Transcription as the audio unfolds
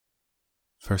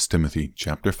1 Timothy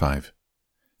chapter 5.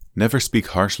 Never speak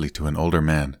harshly to an older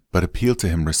man, but appeal to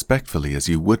him respectfully as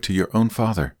you would to your own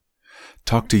father.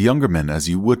 Talk to younger men as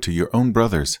you would to your own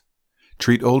brothers.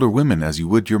 Treat older women as you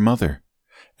would your mother,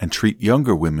 and treat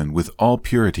younger women with all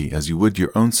purity as you would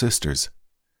your own sisters.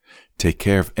 Take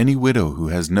care of any widow who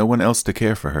has no one else to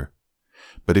care for her.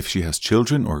 But if she has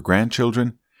children or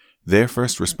grandchildren, their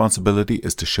first responsibility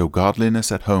is to show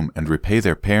godliness at home and repay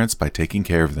their parents by taking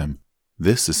care of them.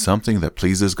 This is something that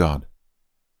pleases God.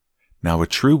 Now a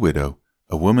true widow,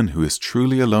 a woman who is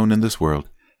truly alone in this world,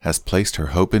 has placed her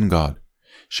hope in God.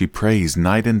 She prays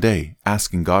night and day,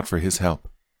 asking God for His help.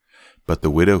 But the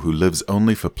widow who lives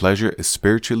only for pleasure is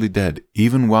spiritually dead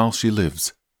even while she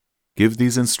lives. Give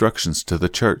these instructions to the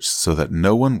church so that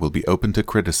no one will be open to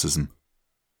criticism.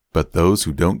 But those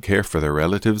who don't care for their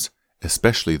relatives,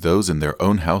 especially those in their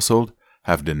own household,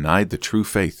 have denied the true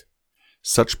faith.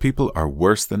 Such people are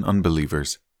worse than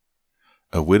unbelievers.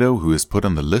 A widow who is put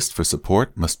on the list for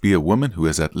support must be a woman who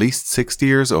is at least 60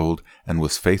 years old and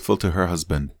was faithful to her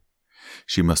husband.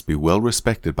 She must be well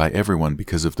respected by everyone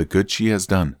because of the good she has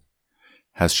done.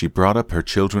 Has she brought up her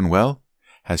children well?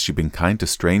 Has she been kind to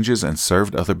strangers and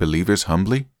served other believers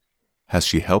humbly? Has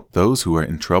she helped those who are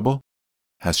in trouble?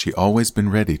 Has she always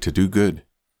been ready to do good?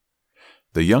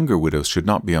 The younger widows should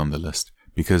not be on the list,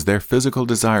 because their physical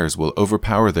desires will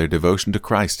overpower their devotion to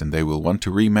Christ and they will want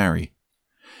to remarry.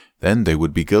 Then they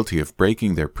would be guilty of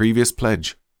breaking their previous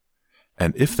pledge.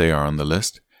 And if they are on the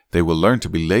list, they will learn to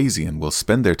be lazy and will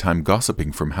spend their time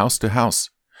gossiping from house to house,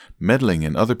 meddling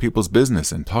in other people's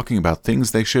business and talking about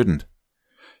things they shouldn't.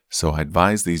 So I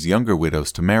advise these younger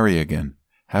widows to marry again,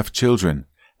 have children,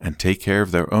 and take care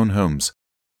of their own homes.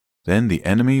 Then the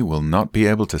enemy will not be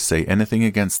able to say anything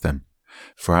against them,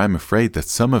 for I am afraid that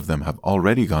some of them have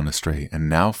already gone astray and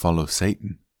now follow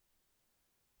Satan.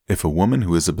 If a woman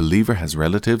who is a believer has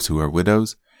relatives who are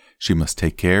widows, she must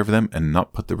take care of them and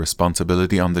not put the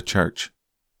responsibility on the church.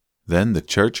 Then the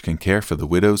church can care for the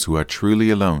widows who are truly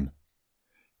alone.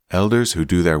 Elders who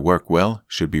do their work well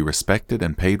should be respected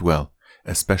and paid well,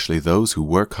 especially those who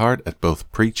work hard at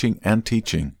both preaching and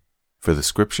teaching. For the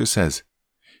scripture says,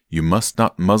 "You must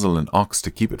not muzzle an ox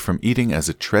to keep it from eating as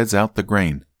it treads out the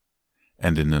grain."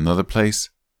 And in another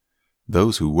place,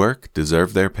 "Those who work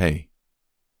deserve their pay."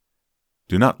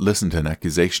 Do not listen to an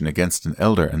accusation against an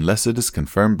elder unless it is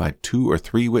confirmed by 2 or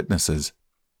 3 witnesses.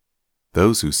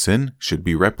 Those who sin should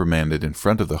be reprimanded in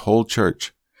front of the whole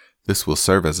church. This will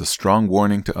serve as a strong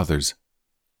warning to others.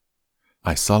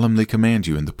 I solemnly command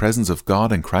you in the presence of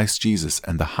God and Christ Jesus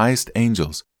and the highest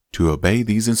angels to obey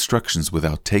these instructions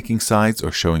without taking sides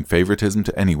or showing favoritism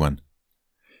to anyone.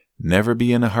 Never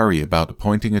be in a hurry about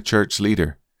appointing a church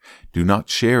leader. Do not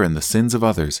share in the sins of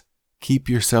others. Keep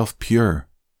yourself pure.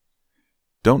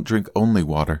 Don't drink only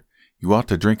water. You ought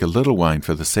to drink a little wine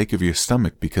for the sake of your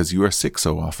stomach because you are sick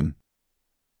so often.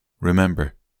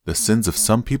 Remember, the sins of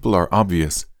some people are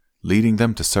obvious, leading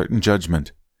them to certain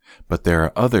judgment, but there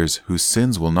are others whose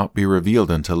sins will not be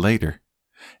revealed until later.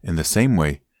 In the same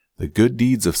way, the good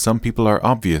deeds of some people are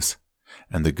obvious,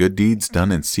 and the good deeds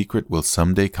done in secret will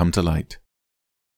someday come to light.